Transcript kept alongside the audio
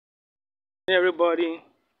Hey everybody,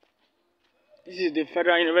 this is the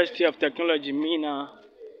Federal University of Technology, Minna.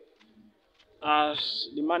 As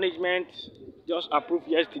the management just approved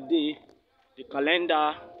yesterday the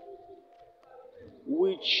calendar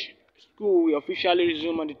which school will officially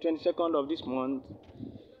resume on the 22nd of this month.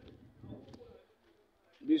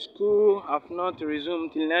 The school have not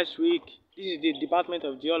resumed till next week. This is the Department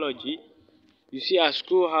of Geology. You see, our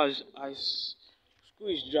school school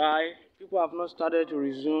is dry. People have not started to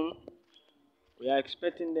resume. We are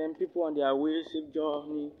expecting them. People on their way, safe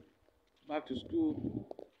journey back to school.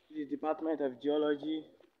 This is Department of Geology.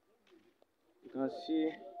 You can see.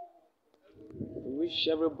 We wish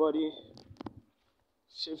everybody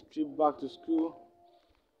safe trip back to school.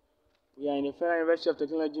 We are in the Federal University of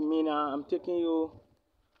Technology, Minna. I'm taking you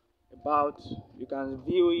about. You can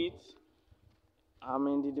view it. I'm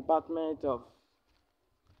in the Department of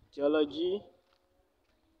Geology.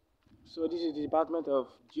 So this is the Department of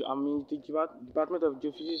Department of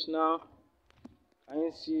Geophysics now. Can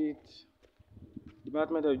you see it?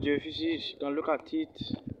 Department of Geophysics. You can look at it.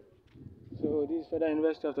 So this is Federal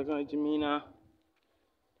University of Technology, Minna.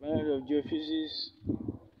 Department of Geophysics.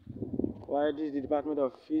 Why this is the Department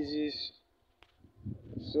of Physics.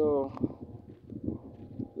 So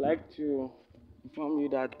I'd like to inform you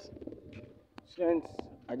that students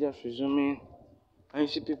are just resuming. And you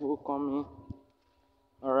see people coming.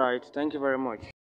 Alright, thank you very much.